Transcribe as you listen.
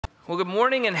Well, good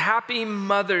morning and happy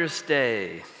Mother's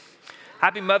Day.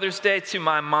 Happy Mother's Day to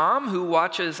my mom who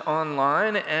watches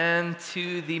online and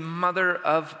to the mother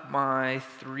of my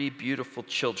three beautiful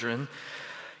children.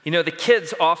 You know, the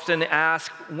kids often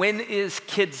ask, when is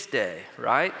Kids Day,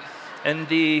 right? And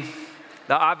the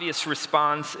obvious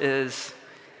response is,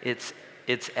 it's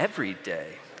every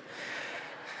day.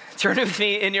 Turn with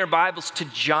me in your Bibles to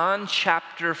John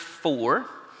chapter 4.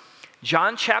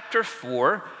 John chapter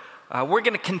 4. We're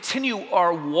going to continue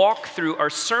our walk through our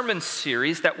sermon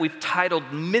series that we've titled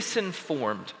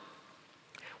Misinformed.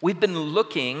 We've been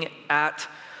looking at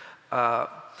the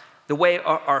way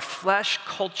our flesh,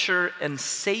 culture, and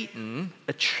Satan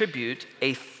attribute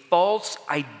a false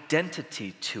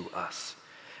identity to us,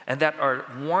 and that our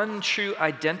one true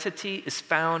identity is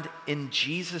found in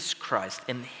Jesus Christ,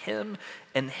 in Him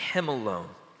and Him alone.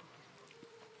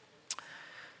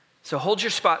 So hold your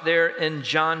spot there in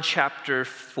John chapter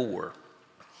 4.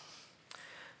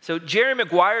 So Jerry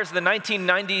Maguire is the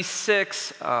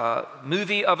 1996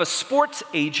 movie of a sports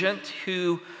agent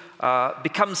who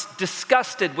becomes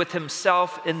disgusted with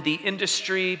himself in the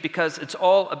industry because it's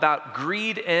all about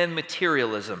greed and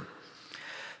materialism.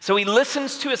 So he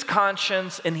listens to his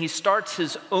conscience and he starts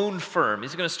his own firm.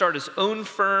 He's going to start his own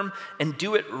firm and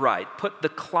do it right, put the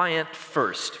client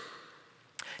first.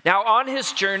 Now, on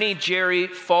his journey, Jerry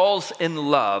falls in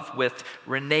love with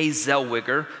Renee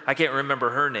Zellweger. I can't remember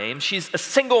her name. She's a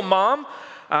single mom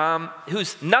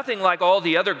who's nothing like all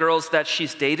the other girls that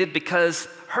she's dated because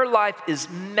her life is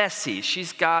messy.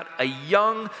 She's got a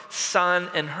young son,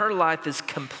 and her life is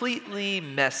completely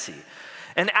messy.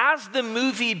 And as the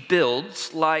movie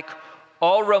builds, like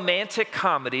all romantic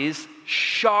comedies,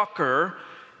 shocker,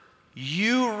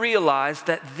 you realize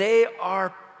that they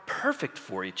are perfect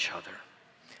for each other.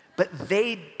 But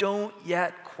they don't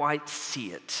yet quite see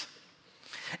it.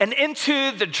 And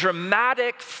into the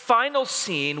dramatic final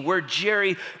scene where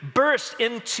Jerry bursts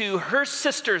into her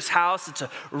sister's house. It's a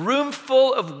room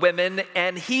full of women,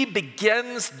 and he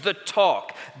begins the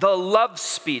talk, the love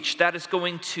speech that is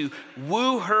going to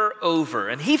woo her over.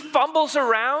 And he fumbles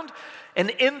around, and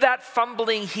in that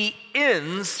fumbling, he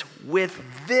ends with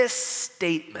this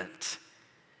statement: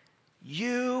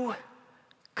 "You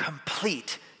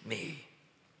complete me."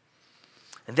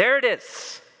 And there it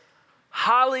is,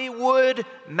 Hollywood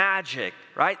magic,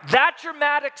 right? That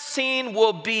dramatic scene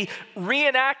will be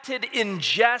reenacted in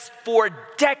jest for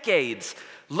decades,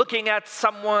 looking at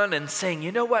someone and saying,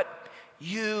 you know what?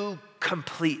 You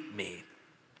complete me.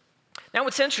 Now,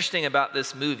 what's interesting about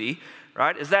this movie,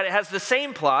 right, is that it has the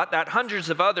same plot that hundreds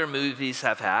of other movies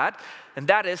have had, and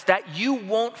that is that you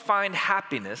won't find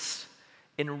happiness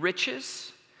in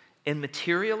riches, in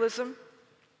materialism.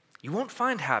 You won't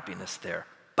find happiness there.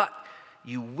 But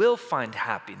you will find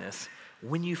happiness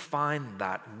when you find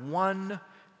that one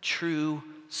true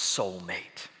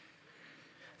soulmate.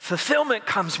 Fulfillment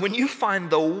comes when you find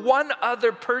the one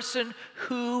other person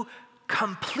who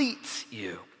completes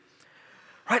you.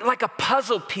 Right? Like a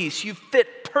puzzle piece, you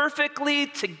fit perfectly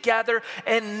together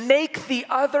and make the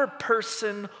other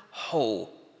person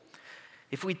whole.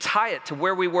 If we tie it to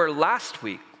where we were last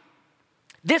week,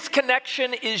 this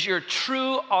connection is your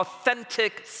true,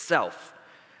 authentic self.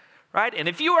 Right? And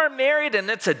if you are married and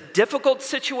it's a difficult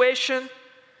situation,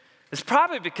 it's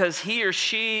probably because he or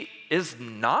she is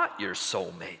not your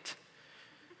soulmate.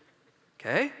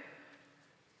 Okay?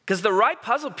 Because the right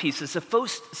puzzle piece is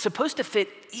supposed to fit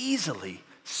easily,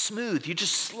 smooth. You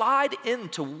just slide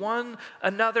into one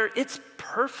another. It's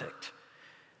perfect.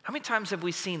 How many times have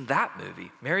we seen that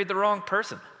movie? Married the wrong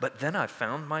person, but then I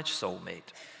found my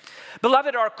soulmate.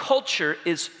 Beloved, our culture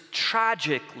is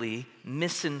tragically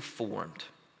misinformed.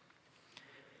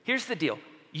 Here's the deal.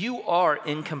 You are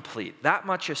incomplete. That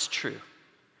much is true.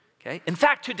 Okay? In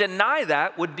fact, to deny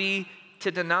that would be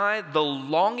to deny the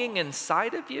longing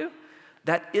inside of you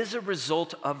that is a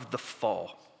result of the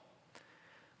fall.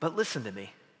 But listen to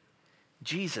me.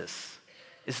 Jesus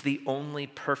is the only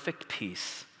perfect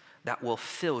piece that will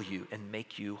fill you and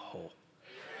make you whole.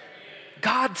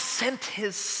 God sent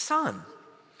His Son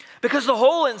because the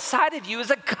hole inside of you is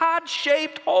a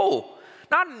God-shaped hole.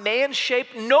 Not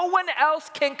man-shaped. No one else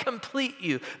can complete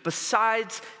you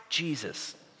besides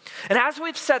Jesus. And as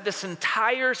we've said this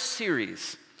entire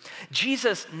series,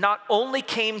 Jesus not only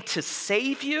came to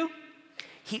save you,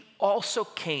 He also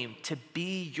came to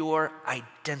be your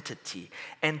identity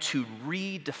and to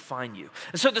redefine you.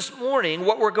 And so this morning,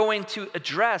 what we're going to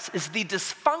address is the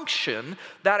dysfunction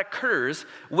that occurs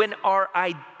when our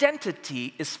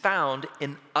identity is found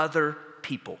in other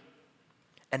people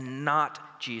and not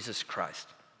Jesus Christ.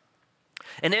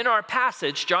 And in our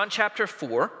passage, John chapter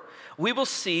 4, we will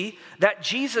see that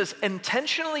Jesus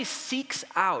intentionally seeks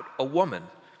out a woman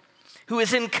who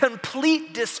is in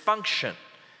complete dysfunction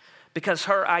because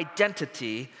her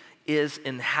identity is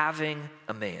in having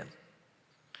a man.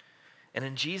 And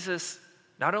in Jesus,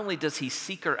 not only does he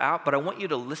seek her out, but I want you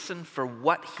to listen for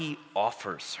what he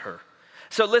offers her.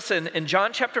 So listen, in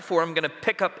John chapter 4, I'm going to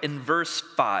pick up in verse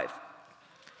 5.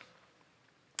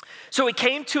 So he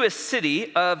came to a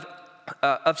city of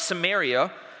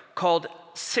Samaria called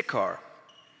Sychar,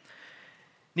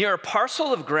 near a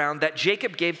parcel of ground that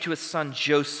Jacob gave to his son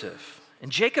Joseph.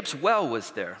 And Jacob's well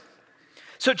was there.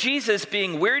 So Jesus,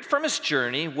 being wearied from his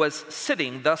journey, was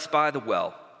sitting thus by the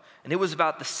well. And it was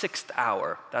about the 6th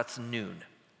hour, that's noon.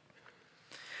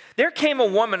 There came a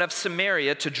woman of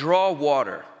Samaria to draw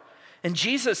water. And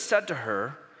Jesus said to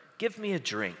her, "Give me a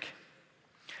drink."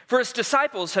 For his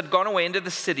disciples had gone away into the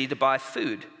city to buy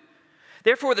food.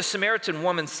 Therefore the Samaritan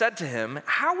woman said to him,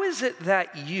 "How is it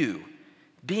that you,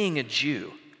 being a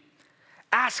Jew,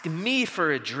 ask me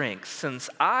for a drink, since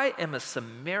I am a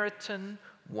Samaritan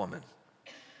woman?"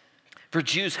 For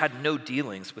Jews had no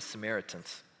dealings with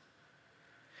Samaritans.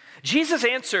 Jesus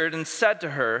answered and said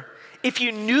to her, "If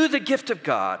you knew the gift of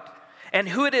God and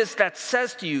who it is that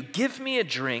says to you, 'Give me a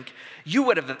drink,' you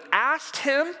would have asked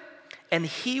him, and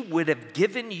he would have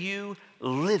given you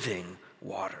living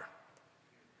water."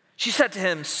 She said to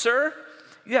him, "Sir,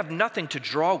 you have nothing to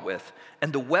draw with,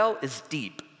 and the well is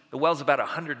deep." The well's about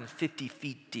 150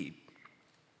 feet deep.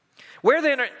 "Where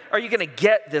then are you going to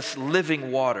get this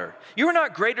living water? You are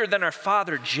not greater than our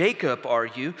father Jacob, are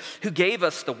you, who gave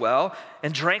us the well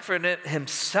and drank from it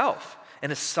himself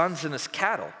and his sons and his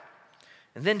cattle?"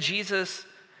 And then Jesus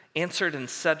answered and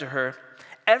said to her,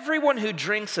 "Everyone who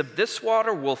drinks of this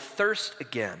water will thirst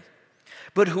again.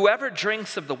 But whoever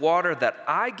drinks of the water that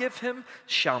I give him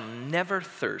shall never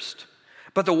thirst.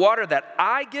 But the water that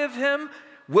I give him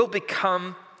will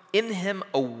become in him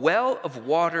a well of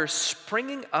water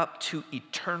springing up to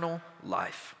eternal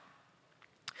life."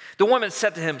 The woman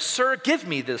said to him, "Sir, give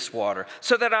me this water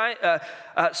so that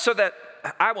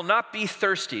I will not be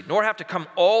thirsty, nor have to come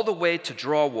all the way to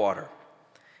draw water."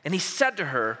 And he said to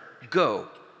her, "Go,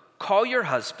 call your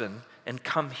husband and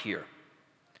come here."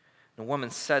 The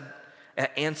woman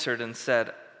answered and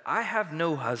said, "I have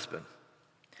no husband."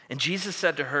 And Jesus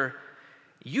said to her,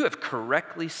 "You have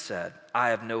correctly said, 'I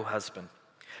have no husband.'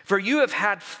 For you have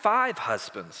had 5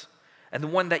 husbands, and the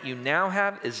one that you now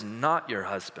have is not your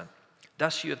husband.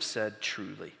 Thus you have said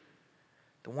truly."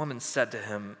 The woman said to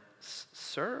him,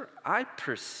 "Sir, I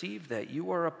perceive that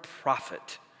you are a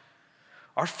prophet.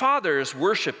 Our fathers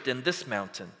worshipped in this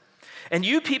mountain, and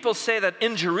you people say that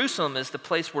in Jerusalem is the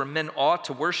place where men ought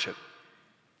to worship."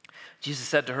 Jesus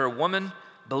said to her, "Woman,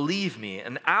 believe me,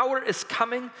 an hour is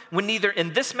coming when neither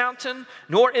in this mountain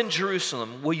nor in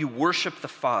Jerusalem will you worship the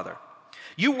Father.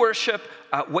 You worship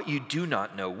what you do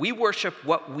not know. We worship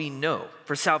what we know,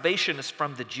 for salvation is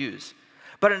from the Jews.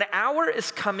 But an hour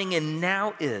is coming, and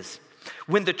now is,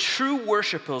 when the true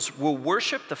worshipers will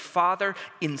worship the Father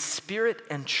in spirit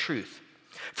and truth.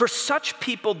 For such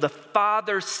people the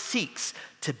Father seeks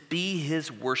to be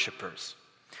his worshipers.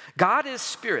 God is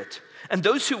spirit, and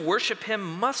those who worship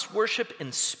him must worship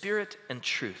in spirit and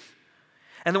truth."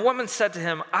 And the woman said to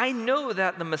him, "I know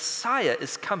that the Messiah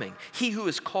is coming, he who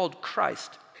is called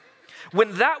Christ.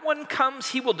 When that one comes,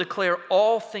 he will declare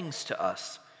all things to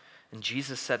us." And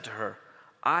Jesus said to her,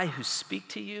 "I who speak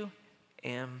to you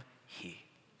am he."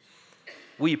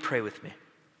 Will you pray with me?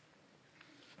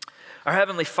 Our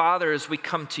Heavenly Father, as we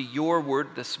come to your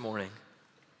word this morning,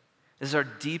 it is our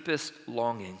deepest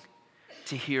longing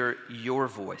to hear your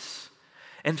voice.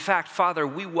 In fact, Father,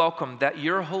 we welcome that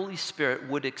your Holy Spirit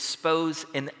would expose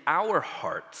in our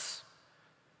hearts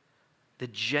the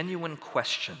genuine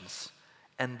questions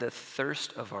and the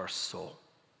thirst of our soul.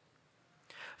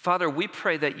 Father, we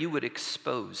pray that you would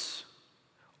expose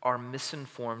our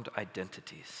misinformed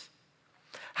identities,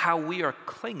 how we are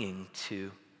clinging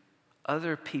to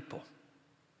other people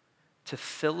to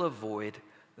fill a void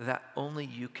that only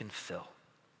you can fill.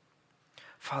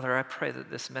 Father, I pray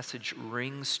that this message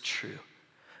rings true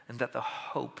and that the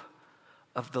hope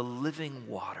of the living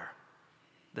water,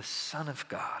 the Son of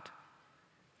God,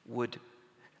 would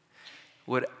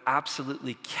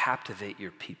absolutely captivate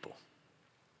your people,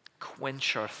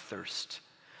 quench our thirst,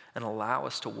 and allow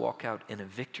us to walk out in a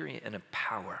victory and a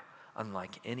power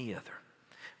unlike any other.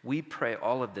 We pray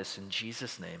all of this in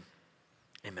Jesus' name.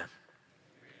 Amen.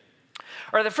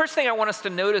 All right, the first thing I want us to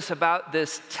notice about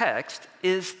this text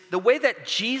is the way that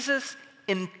Jesus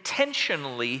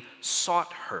intentionally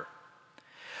sought her.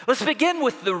 Let's begin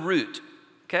with the root,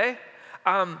 okay?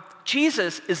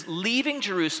 Jesus is leaving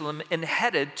Jerusalem and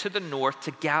headed to the north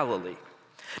to Galilee.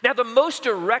 Now, the most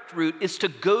direct route is to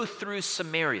go through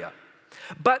Samaria.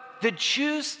 But the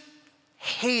Jews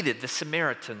hated the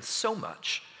Samaritans so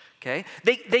much, okay?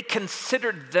 They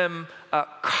considered them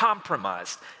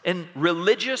compromised in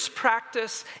religious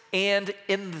practice and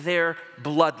in their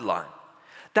bloodline.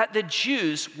 That the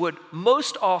Jews would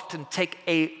most often take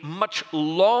a much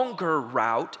longer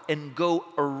route and go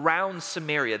around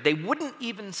Samaria. They wouldn't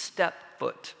even step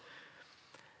foot.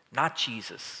 Not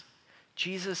Jesus.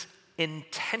 Jesus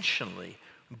intentionally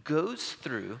goes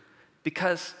through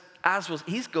because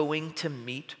he's going to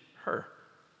meet her.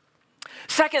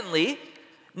 Secondly,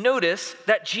 notice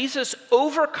that Jesus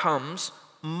overcomes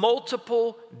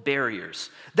multiple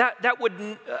barriers that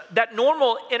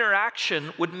normal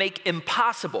interaction would make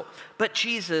impossible, but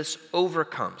Jesus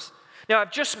overcomes. Now,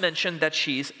 I've just mentioned that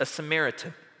she's a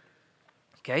Samaritan,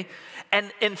 okay?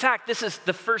 And in fact, this is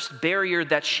the first barrier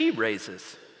that she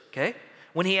raises, okay?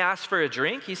 When he asks for a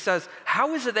drink, he says,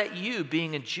 "How is it that you,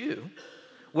 being a Jew,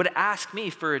 would ask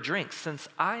me for a drink since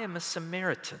I am a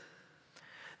Samaritan?"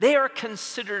 They are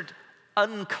considered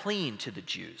unclean to the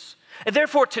Jews. And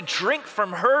therefore, to drink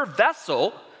from her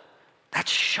vessel,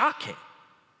 that's shocking.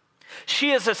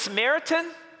 She is a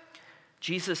Samaritan.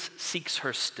 Jesus seeks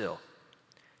her still.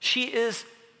 She is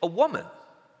a woman.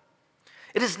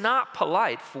 It is not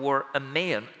polite for a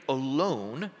man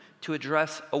alone to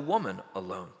address a woman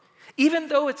alone. Even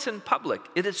though it's in public,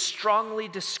 it is strongly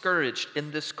discouraged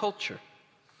in this culture.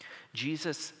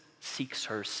 Jesus seeks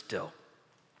her still.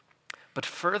 But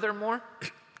furthermore,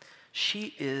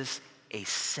 she is a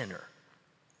sinner.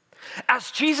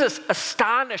 As Jesus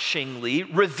astonishingly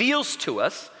reveals to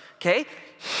us, okay,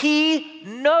 he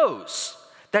knows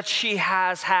that she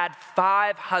has had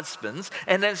 5 husbands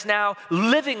and is now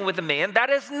living with a man that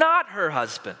is not her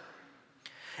husband.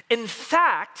 In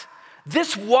fact,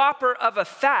 this whopper of a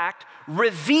fact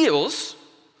reveals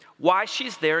why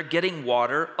she's there getting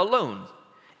water alone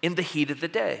in the heat of the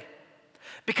day.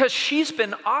 Because she's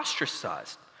been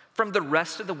ostracized from the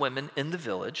rest of the women in the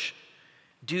village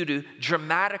due to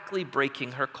dramatically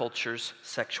breaking her culture's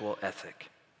sexual ethic.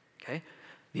 Okay?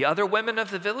 The other women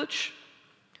of the village,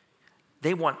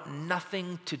 they want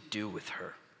nothing to do with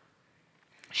her.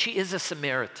 She is a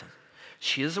Samaritan.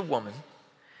 She is a woman,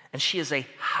 and she is a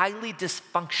highly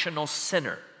dysfunctional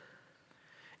sinner.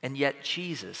 And yet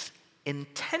Jesus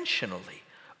intentionally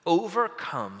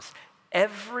overcomes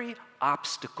every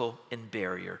obstacle and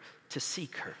barrier to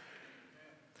seek her.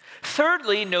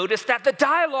 Thirdly, notice that the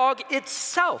dialogue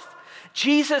itself,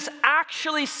 Jesus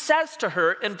actually says to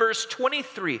her in verse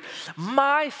 23,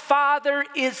 "My Father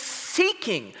is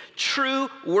seeking true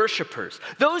worshipers,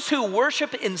 those who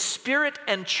worship in spirit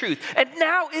and truth." And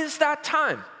now is that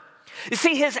time. You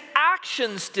see, his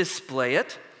actions display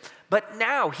it, but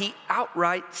now he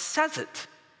outright says it.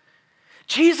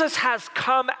 Jesus has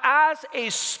come as a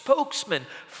spokesman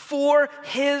for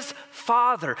his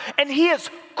Father, and he is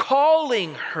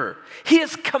calling her. He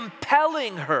is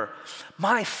compelling her.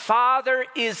 My Father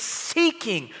is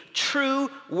seeking true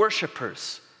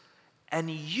worshipers, and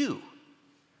you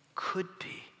could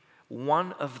be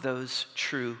one of those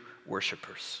true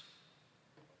worshipers.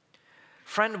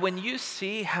 Friend, when you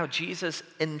see how Jesus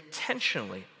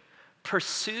intentionally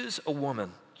pursues a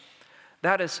woman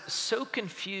that is so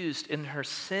confused in her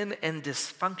sin and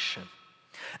dysfunction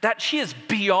that she is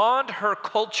beyond her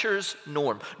culture's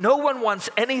norm, no one wants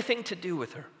anything to do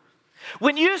with her.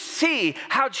 When you see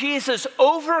how Jesus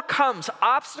overcomes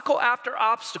obstacle after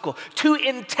obstacle to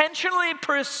intentionally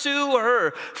pursue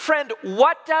her, friend,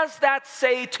 what does that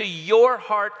say to your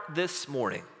heart this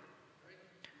morning?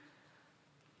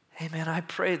 Amen. I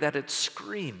pray that it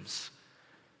screams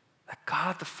that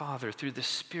God the Father, through the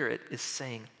Spirit, is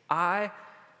saying, I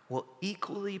will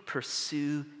equally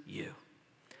pursue you.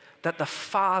 That the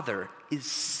Father is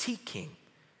seeking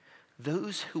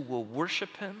those who will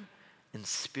worship him in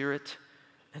spirit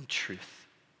and truth.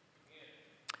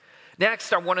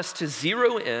 Next, I want us to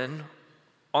zero in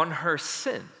on her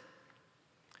sin.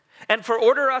 And for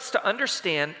order us to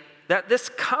understand that this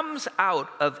comes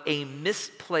out of a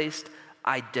misplaced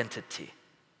identity.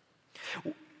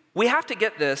 We have to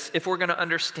get this if we're going to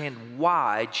understand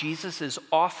why Jesus is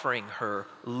offering her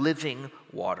living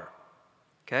water.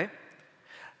 Okay?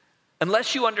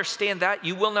 Unless you understand that,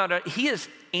 you will not. He is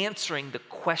answering the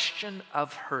question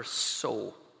of her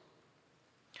soul.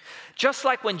 Just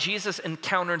like when Jesus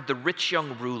encountered the rich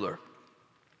young ruler.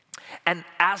 And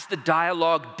as the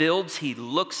dialogue builds, he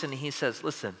looks and he says,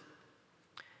 listen,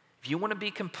 if you want to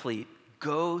be complete,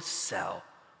 go sell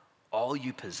all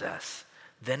you possess.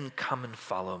 Then come and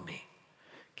follow me.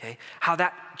 Okay? How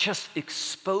that just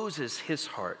exposes his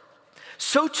heart.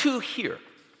 So too here,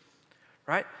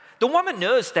 right? The woman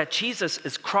knows that Jesus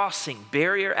is crossing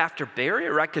barrier after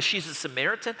barrier, right? Because she's a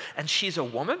Samaritan and she's a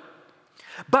woman.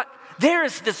 But there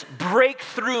is this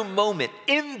breakthrough moment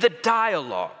in the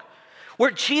dialogue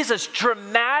where Jesus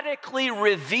dramatically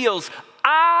reveals,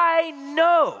 I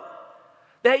know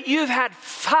that you've had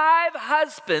 5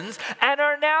 husbands and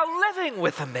are now living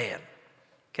with a man.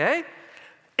 Okay?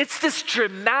 It's this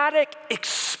dramatic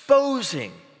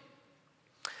exposing.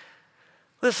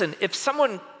 Listen, if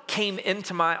someone came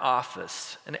into my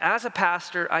office, and as a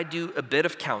pastor, I do a bit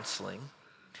of counseling,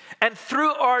 and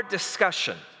through our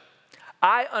discussion,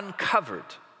 I uncovered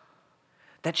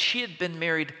that she had been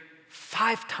married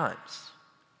 5 times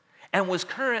and was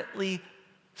currently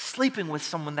sleeping with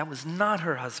someone that was not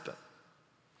her husband.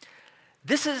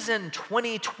 This is in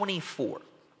 2024.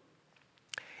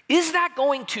 Is that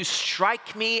going to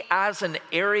strike me as an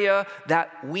area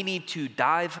that we need to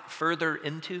dive further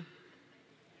into?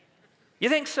 You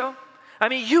think so? I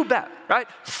mean, you bet, right?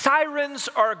 Sirens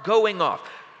are going off.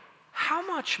 How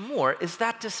much more is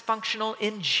that dysfunctional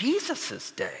in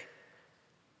Jesus' day?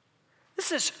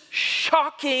 This is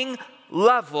shocking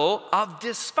level of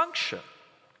dysfunction.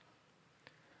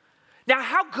 Now,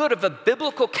 how good of a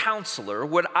biblical counselor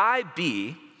would I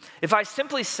be if I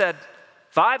simply said,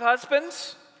 5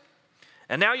 husbands,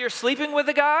 and now you're sleeping with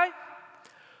a guy?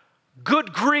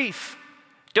 Good grief.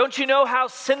 Don't you know how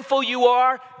sinful you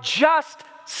are? Just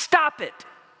stop it.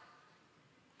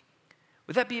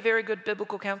 Would that be very good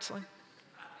biblical counseling?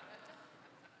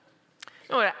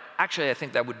 No, actually, I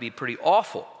think that would be pretty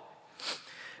awful.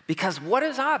 Because what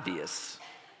is obvious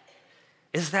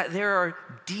is that there are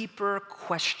deeper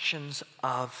questions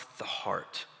of the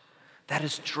heart that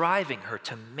is driving her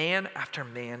to man after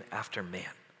man after man.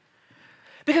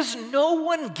 Because no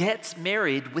one gets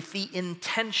married with the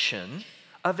intention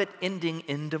of it ending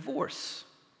in divorce.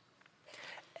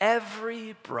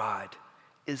 Every bride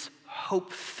is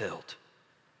hope-filled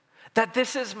that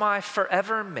this is my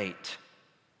forever mate.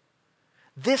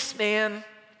 This man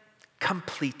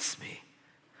completes me.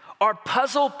 Our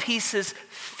puzzle pieces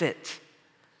fit.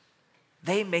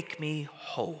 They make me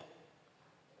whole.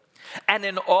 And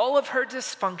in all of her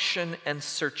dysfunction and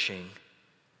searching,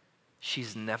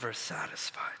 she's never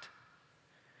satisfied.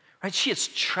 Right? She is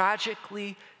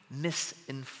tragically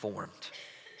misinformed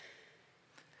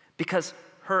because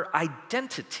her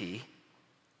identity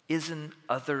is in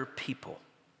other people.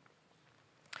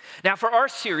 Now, for our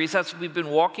series, as we've been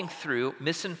walking through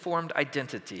Misinformed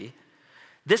Identity,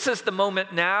 this is the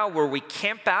moment now where we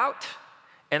camp out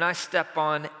and I step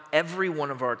on every one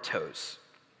of our toes.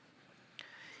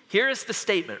 Here is the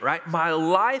statement, right? My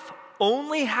life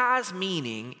only has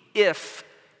meaning if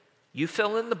you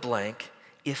fill in the blank,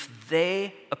 if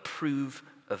they approve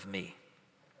of me.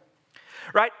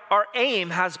 Right? Our aim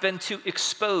has been to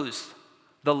expose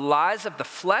the lies of the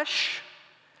flesh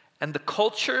and the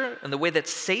culture and the way that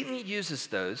Satan uses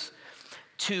those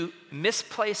to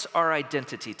misplace our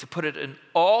identity, to put it in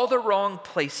all the wrong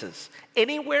places,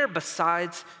 anywhere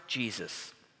besides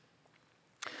Jesus.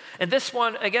 And this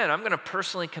one, again, I'm going to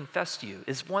personally confess to you,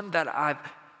 is one that I've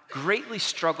greatly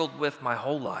struggled with my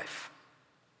whole life.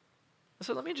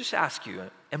 So let me just ask you,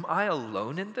 am I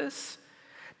alone in this?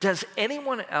 Does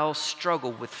anyone else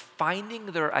struggle with finding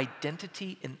their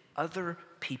identity in other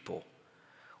people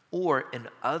or in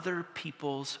other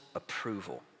people's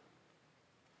approval?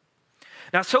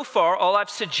 Now, so far, all I've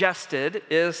suggested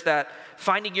is that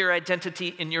finding your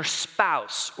identity in your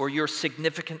spouse or your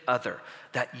significant other,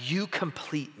 that you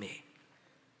complete me.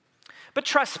 But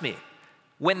trust me,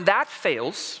 when that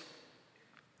fails,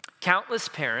 countless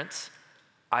parents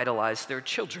idolize their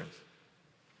children.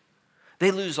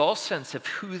 They lose all sense of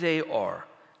who they are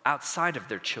outside of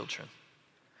their children.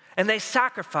 And they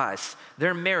sacrifice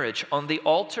their marriage on the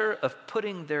altar of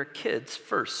putting their kids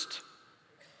first.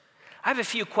 I have a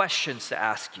few questions to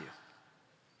ask you.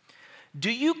 Do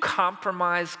you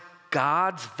compromise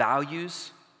God's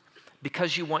values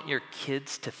because you want your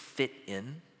kids to fit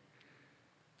in?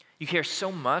 You care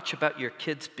so much about your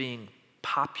kids being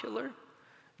popular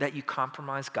that you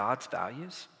compromise God's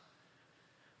values?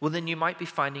 Well, then you might be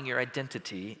finding your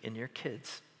identity in your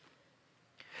kids.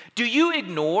 Do you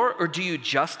ignore or do you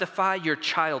justify your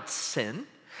child's sin?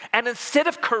 And instead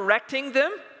of correcting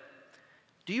them,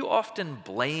 do you often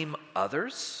blame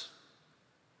others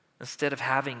instead of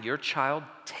having your child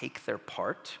take their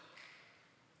part?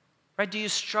 Right? Do you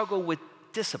struggle with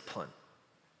discipline?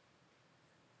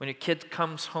 When your kid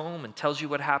comes home and tells you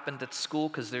what happened at school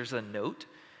because there's a note,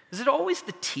 is it always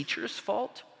the teacher's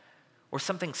fault or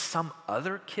something some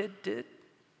other kid did?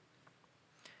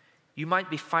 you might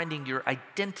be finding your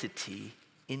identity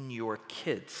in your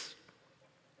kids.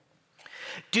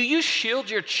 Do you shield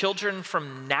your children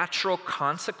from natural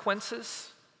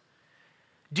consequences?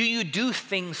 Do you do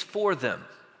things for them,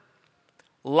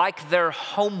 like their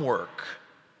homework?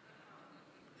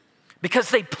 Because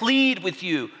they plead with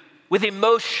you with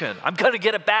emotion, I'm going to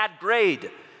get a bad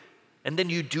grade, and then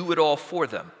you do it all for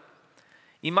them.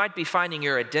 You might be finding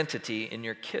your identity in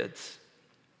your kids.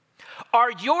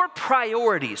 Are your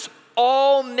priorities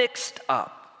all mixed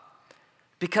up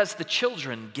because the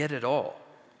children get it all?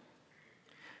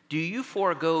 Do you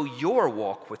forego your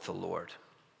walk with the Lord?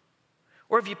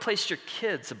 Or have you placed your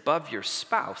kids above your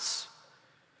spouse?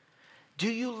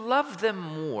 Do you love them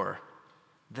more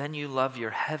than you love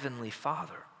your heavenly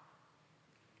Father?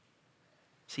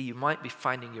 See, you might be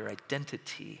finding your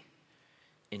identity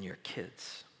in your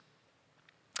kids.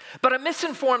 But a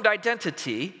misinformed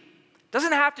identity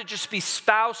doesn't have to just be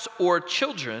spouse or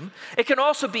children. It can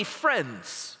also be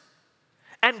friends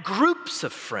and groups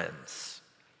of friends,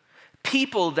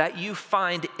 people that you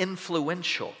find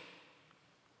influential.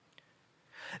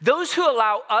 Those who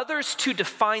allow others to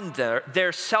define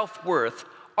their self-worth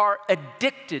are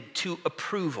addicted to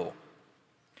approval,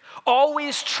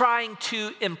 always trying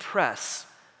to impress,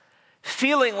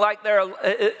 feeling like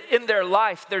in their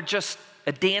life they're just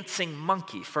a dancing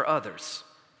monkey for others,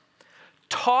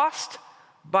 tossed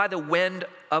by the wind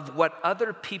of what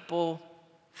other people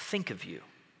think of you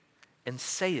and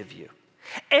say of you,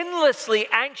 endlessly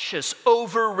anxious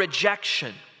over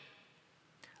rejection.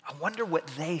 I wonder what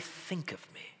they think of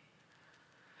me.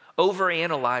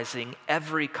 Overanalyzing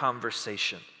every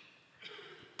conversation.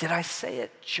 Did I say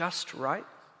it just right?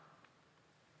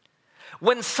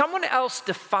 When someone else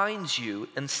defines you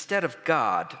instead of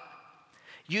God,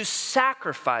 you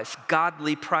sacrifice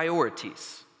godly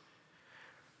priorities,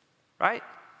 right?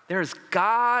 There's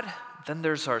God, then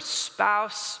there's our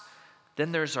spouse,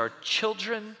 then there's our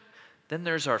children, then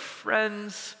there's our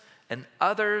friends and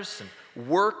others, and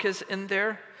work is in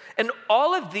there. And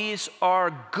all of these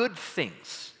are good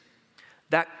things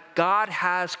that God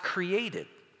has created.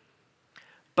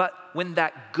 But when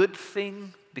that good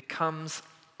thing becomes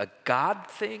a God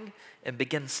thing and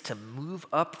begins to move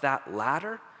up that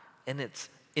ladder in its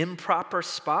improper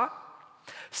spot,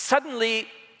 suddenly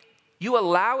you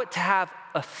allow it to have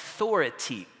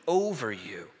authority over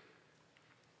you.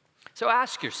 So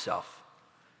ask yourself,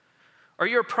 are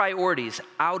your priorities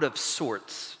out of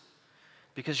sorts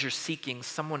because you're seeking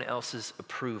someone else's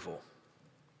approval?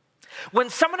 When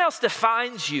someone else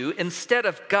defines you instead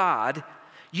of God,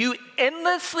 you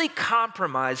endlessly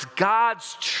compromise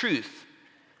God's truth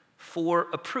for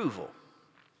approval.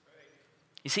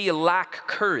 You see, you lack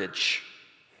courage.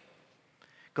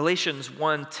 Galatians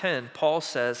 1:10, Paul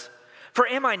says, "For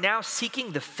am I now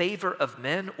seeking the favor of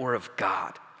men or of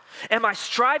God? Am I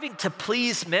striving to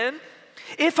please men?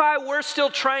 If I were still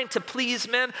trying to please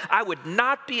men, I would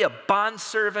not be a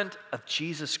bondservant of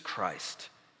Jesus Christ."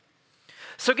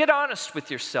 So get honest with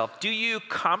yourself. Do you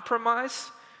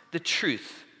compromise the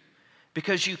truth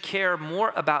because you care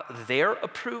more about their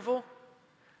approval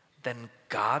than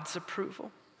God's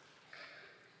approval?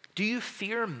 Do you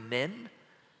fear men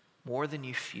more than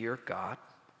you fear God?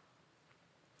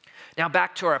 Now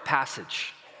back to our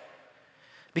passage.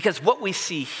 Because what we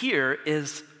see here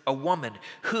is a woman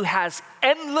who has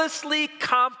endlessly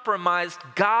compromised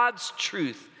God's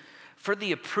truth for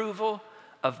the approval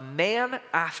of man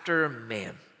after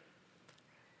man.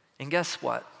 And guess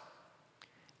what?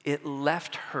 It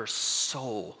left her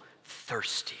soul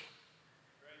thirsty.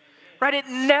 Right? It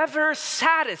never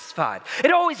satisfied.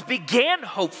 It always began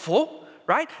hopeful,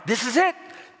 right? This is it.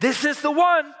 This is the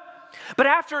one. But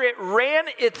after it ran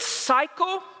its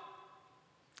cycle,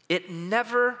 it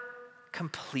never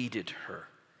completed her.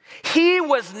 He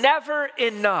was never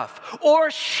enough, or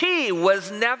she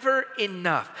was never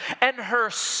enough. And her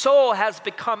soul has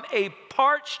become a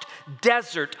parched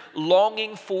desert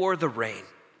longing for the rain.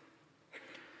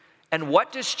 And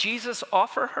what does Jesus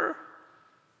offer her?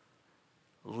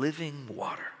 Living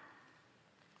water.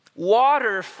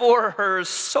 Water for her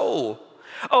soul.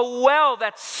 A well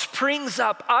that springs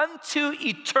up unto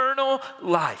eternal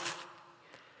life.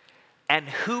 And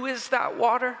who is that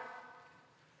water?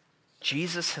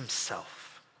 Jesus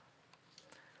himself.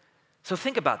 So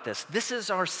think about this. This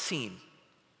is our scene.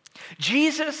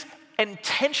 Jesus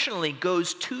intentionally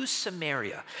goes to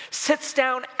Samaria, sits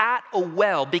down at a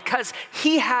well because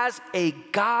he has a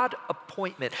God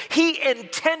appointment. He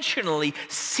intentionally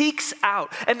seeks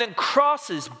out and then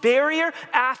crosses barrier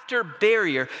after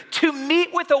barrier to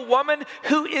meet with a woman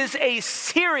who is a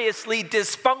seriously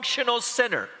dysfunctional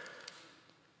sinner.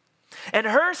 And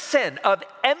her sin of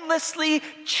endlessly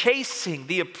chasing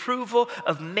the approval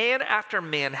of man after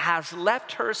man has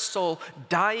left her soul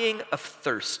dying of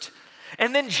thirst.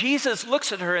 And then Jesus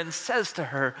looks at her and says to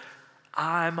her,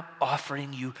 I'm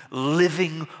offering you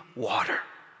living water.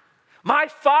 My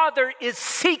Father is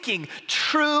seeking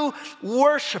true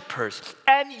worshipers,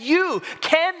 and you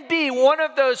can be one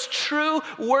of those true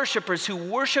worshipers who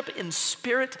worship in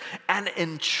spirit and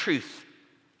in truth.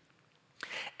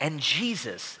 And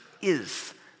Jesus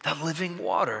is the living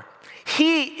water.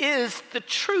 He is the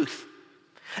truth.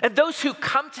 And those who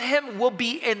come to him will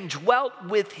be indwelt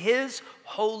with his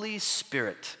Holy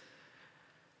Spirit.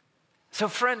 So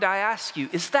friend, I ask you,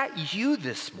 is that you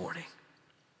this morning?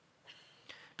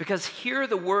 Because hear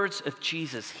the words of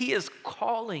Jesus. He is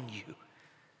calling you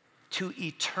to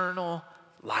eternal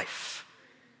life.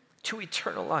 To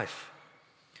eternal life.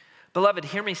 Beloved,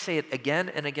 hear me say it again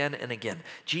and again and again.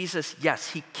 Jesus,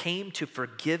 yes, he came to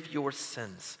forgive your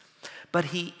sins, but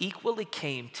he equally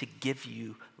came to give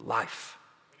you life.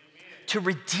 To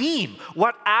redeem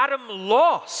what Adam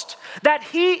lost, that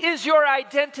he is your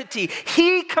identity.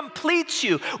 He completes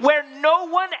you where no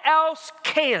one else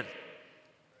can.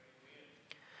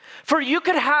 For you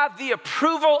could have the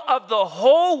approval of the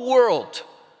whole world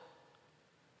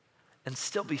and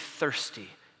still be thirsty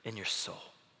in your soul.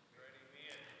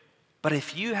 But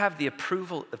if you have the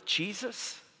approval of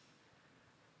Jesus,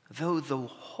 though the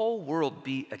whole world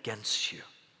be against you,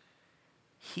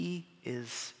 he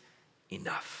is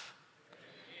enough.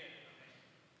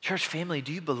 Church family,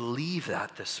 do you believe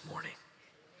that this morning?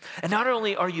 And not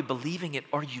only are you believing it,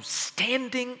 are you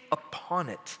standing upon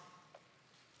it?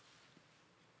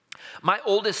 My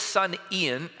oldest son,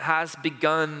 Ian, has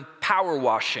begun power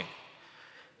washing.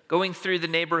 Going through the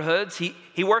neighborhoods,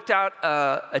 he worked out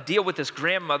a deal with his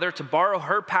grandmother to borrow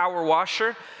her power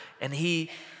washer, and he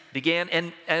began,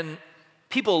 and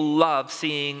people love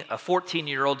seeing a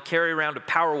 14-year-old carry around a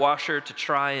power washer to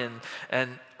try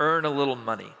and earn a little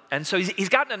money. And so he's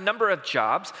gotten a number of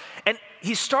jobs, and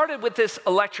he started with this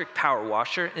electric power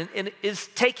washer, and it is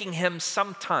taking him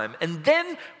some time. And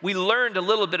then we learned a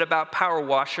little bit about power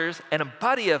washers, and a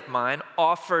buddy of mine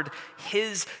offered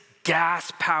his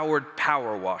gas-powered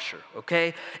power washer,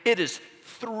 okay? It is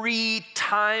 3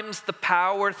 times the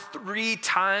power, 3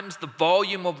 times the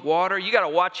volume of water. You got to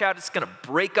watch out. It's going to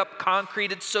break up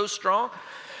concrete. It's so strong.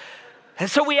 And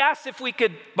so we asked if we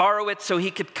could borrow it so he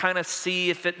could kind of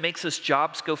see if it makes his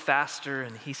jobs go faster,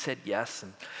 and he said yes.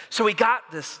 And so we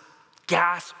got this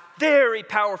gas, very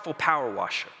powerful power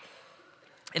washer.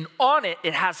 And on it,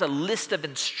 it has a list of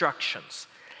instructions.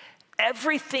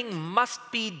 Everything must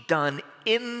be done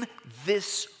in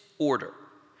this order.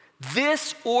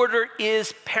 This order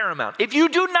is paramount. If you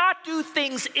do not do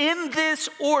things in this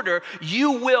order,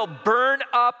 you will burn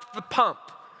up the pump.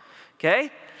 Okay?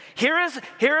 Here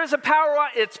is a power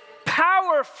washer. It's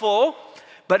powerful,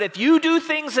 but if you do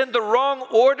things in the wrong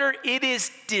order, it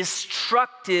is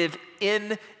destructive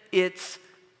in its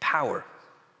power.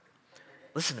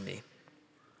 Listen to me.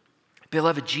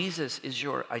 Beloved, Jesus is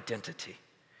your identity.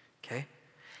 Okay?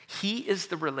 He is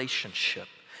the relationship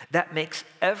that makes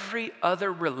every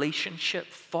other relationship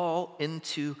fall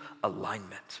into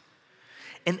alignment.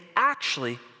 And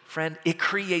actually, friend, it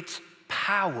creates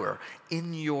power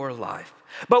in your life.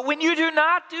 But when you do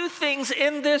not do things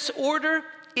in this order,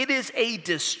 it is a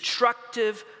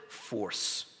destructive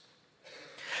force.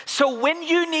 So when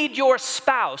you need your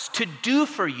spouse to do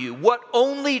for you what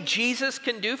only Jesus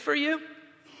can do for you,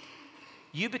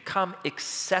 you become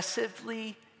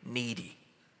excessively needy.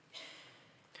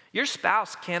 Your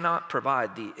spouse cannot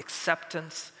provide the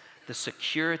acceptance, the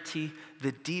security,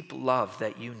 the deep love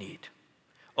that you need.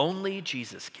 Only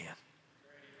Jesus can.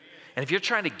 And if you're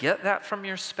trying to get that from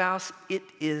your spouse, it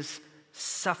is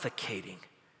suffocating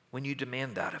when you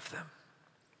demand that of them.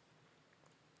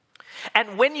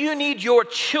 And when you need your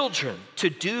children to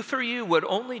do for you what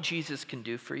only Jesus can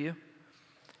do for you,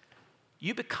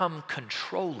 you become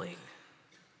controlling.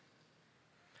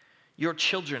 Your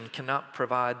children cannot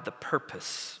provide the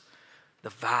purpose, the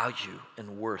value,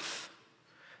 and worth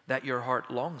that your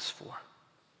heart longs for.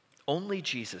 Only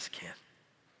Jesus can.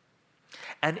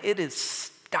 And it is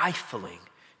stifling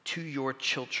to your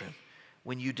children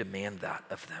when you demand that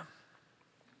of them.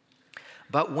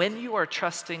 But when you are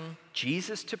trusting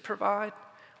Jesus to provide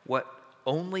what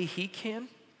only he can,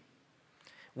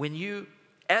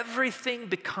 everything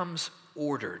becomes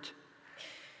ordered,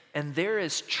 and there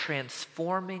is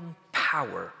transforming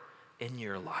power in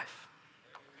your life.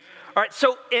 All right,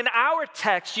 so in our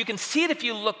text, you can see it if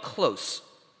you look close.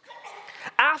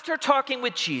 After talking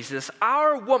with Jesus,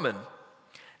 our woman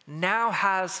now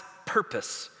has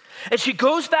purpose. And she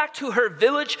goes back to her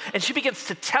village and she begins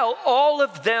to tell all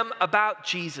of them about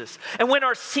Jesus. And when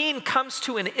our scene comes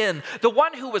to an end, the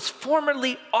one who was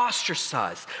formerly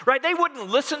ostracized, right? They wouldn't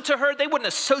listen to her, they wouldn't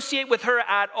associate with her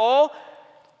at all,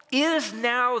 is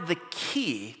now the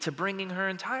key to bringing her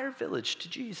entire village to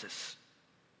Jesus.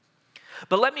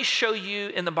 But let me show you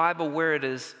in the Bible where it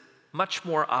is much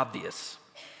more obvious.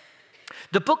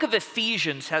 The book of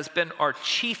Ephesians has been our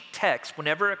chief text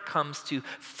whenever it comes to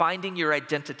finding your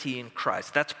identity in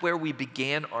Christ. That's where we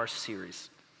began our series.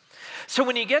 So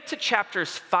when you get to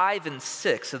chapters 5 and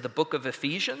 6 of the book of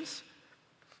Ephesians,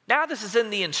 now this is in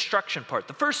the instruction part.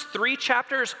 The first 3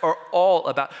 chapters are all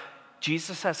about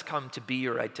Jesus has come to be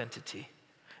your identity.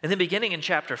 And then beginning in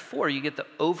chapter 4, you get the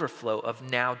overflow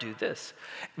of now do this.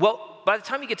 Well, by the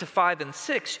time you get to 5 and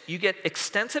 6, you get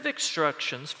extensive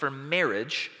instructions for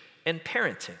marriage and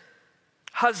parenting.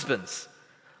 Husbands,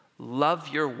 love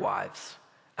your wives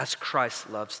as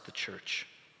Christ loves the church.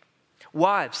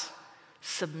 Wives,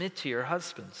 submit to your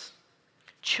husbands.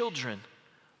 Children,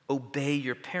 obey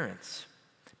your parents.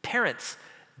 Parents,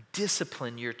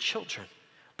 discipline your children,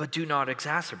 but do not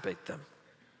exacerbate them.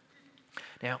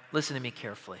 Now, listen to me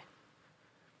carefully.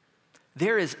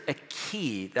 There is a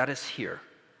key that is here.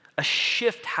 A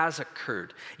shift has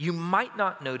occurred. You might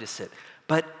not notice it,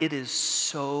 but it is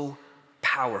so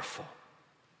powerful.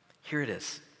 Here it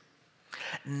is.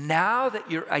 Now that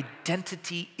your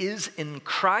identity is in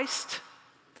Christ,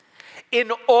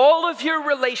 in all of your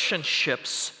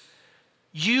relationships,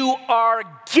 you are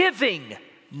giving,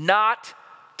 not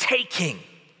taking.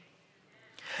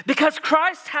 Because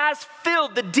Christ has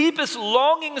filled the deepest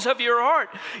longings of your heart.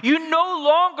 You no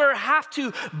longer have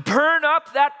to burn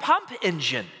up that pump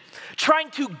engine,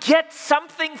 trying to get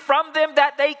something from them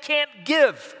that they can't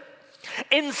give.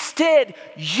 Instead,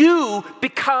 you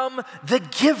become the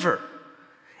giver,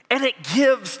 and it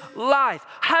gives life.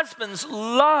 Husbands,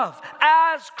 love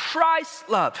as Christ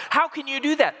loved. How can you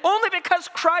do that? Only because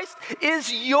Christ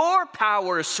is your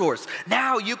power source.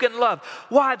 Now you can love.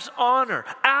 Wives, honor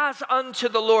as unto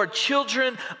the Lord.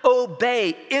 Children,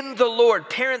 obey in the Lord.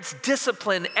 Parents,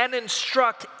 discipline and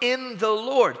instruct in the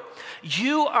Lord.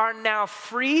 You are now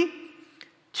free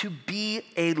to be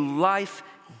a life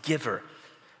giver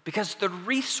because the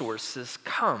resources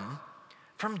come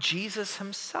from Jesus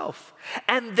himself,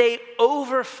 and they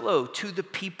overflow to the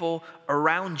people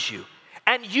around you,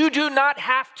 and you do not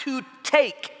have to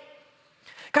take.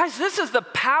 Guys, this is the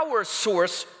power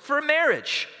source for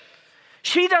marriage.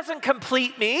 She doesn't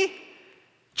complete me,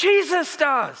 Jesus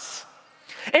does.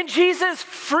 And Jesus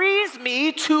frees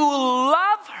me to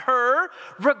love her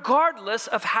regardless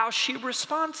of how she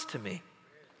responds to me.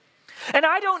 And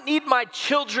I don't need my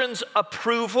children's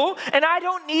approval, and I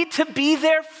don't need to be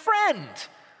their friend.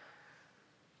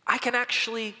 I can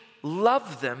actually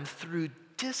love them through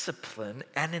discipline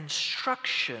and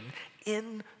instruction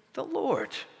in the Lord.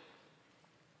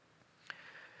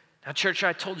 Now, church,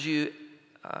 I told you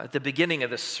at the beginning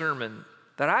of the sermon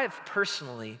that I've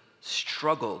personally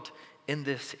struggled in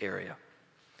this area.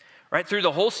 Right through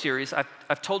the whole series,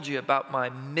 I've told you about my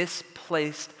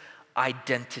misplaced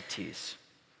identities.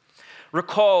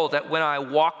 Recall that when I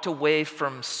walked away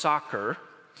from soccer,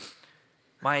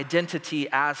 my identity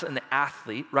as an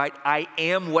athlete, right? I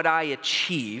am what I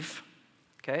achieve,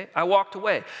 okay? I walked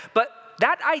away. But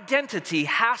that identity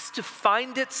has to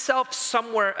find itself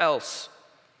somewhere else.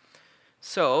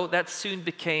 So that soon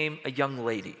became a young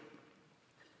lady.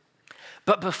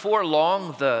 But before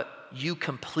long, the "you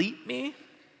complete me,"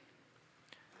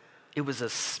 it was a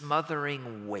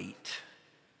smothering weight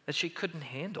that she couldn't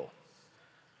handle.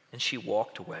 And she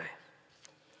walked away.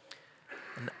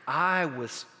 And I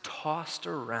was tossed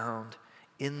around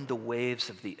in the waves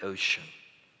of the ocean,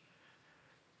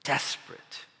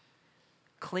 desperate,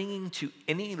 clinging to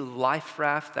any life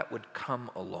raft that would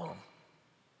come along.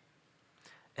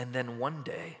 And then one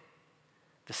day,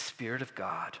 the Spirit of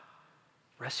God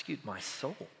rescued my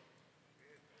soul.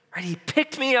 Right? He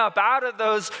picked me up out of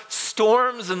those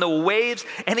storms and the waves,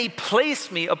 and he placed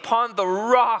me upon the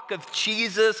rock of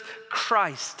Jesus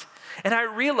Christ. And I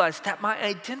realized that my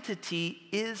identity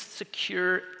is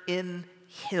secure in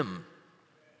him.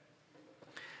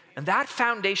 And that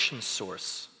foundation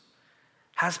source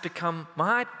has become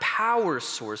my power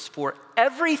source for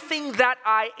everything that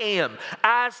I am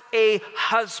as a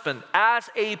husband, as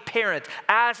a parent,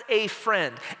 as a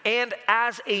friend, and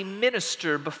as a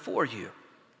minister before you.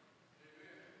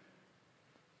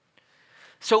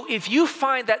 So if you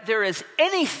find that there is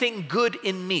anything good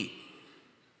in me,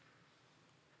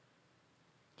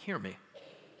 hear me.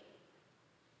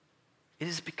 It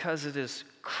is because it is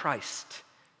Christ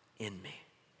in me.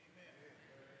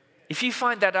 if you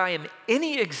find that I am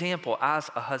any example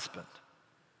as a husband,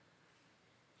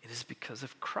 it is because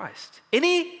of Christ.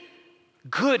 Any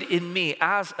good in me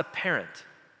as a parent,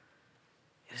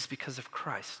 it is because of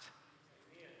Christ.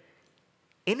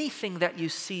 Anything that you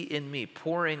see in me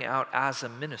pouring out as a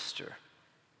minister,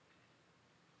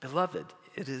 beloved,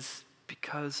 it is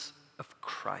because of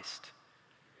Christ.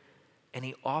 And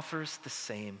he offers the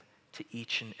same to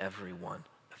each and every one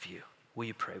of you. Will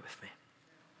you pray with me?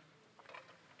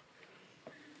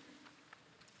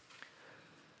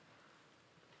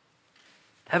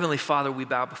 Heavenly Father, we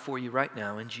bow before you right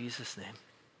now in Jesus' name.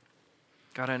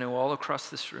 God, I know all across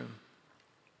this room,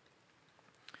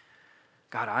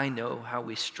 God, I know how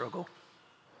we struggle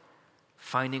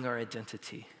finding our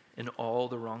identity in all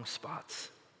the wrong spots.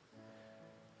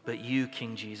 But you,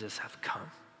 King Jesus, have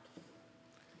come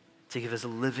to give us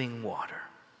living water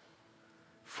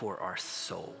for our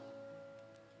soul.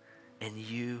 And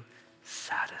you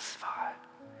satisfy.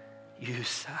 You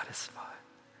satisfy.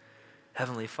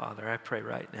 Heavenly Father, I pray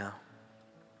right now,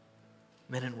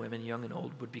 men and women, young and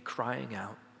old, would be crying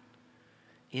out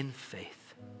in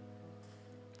faith,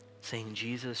 saying,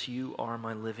 Jesus, you are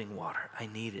my living water. I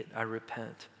need it. I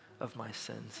repent of my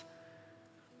sins.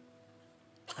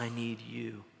 I need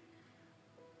you.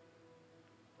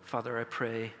 Father, I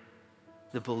pray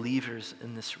the believers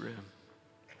in this room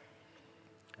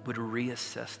would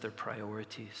reassess their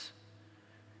priorities.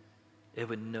 They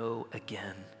would know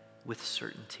again with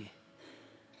certainty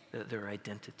that their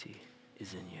identity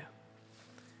is in you.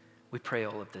 We pray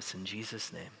all of this in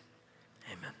Jesus' name.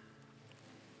 Amen.